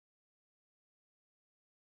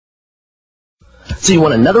So you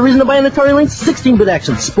want another reason to buy an Atari Lynx? 16-bit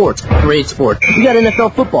action, sports, great sport. You got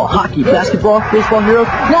NFL football, hockey, basketball, baseball heroes.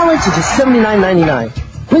 Now Lynx is just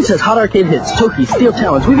 $79.99. Lynx has hot arcade hits, Toki, Steel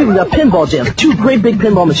Talons. We've even got pinball jams, 2 great big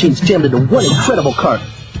pinball machines jammed into one incredible cart.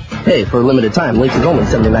 Hey, for a limited time, Lynx is only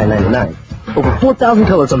 $79.99. Over 4,000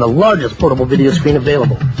 colors on the largest portable video screen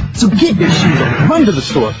available. So get your shoes and run to the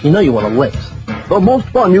store. You know you want a Lynx. The most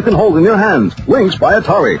fun you can hold in your hands. Lynx by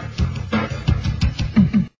Atari.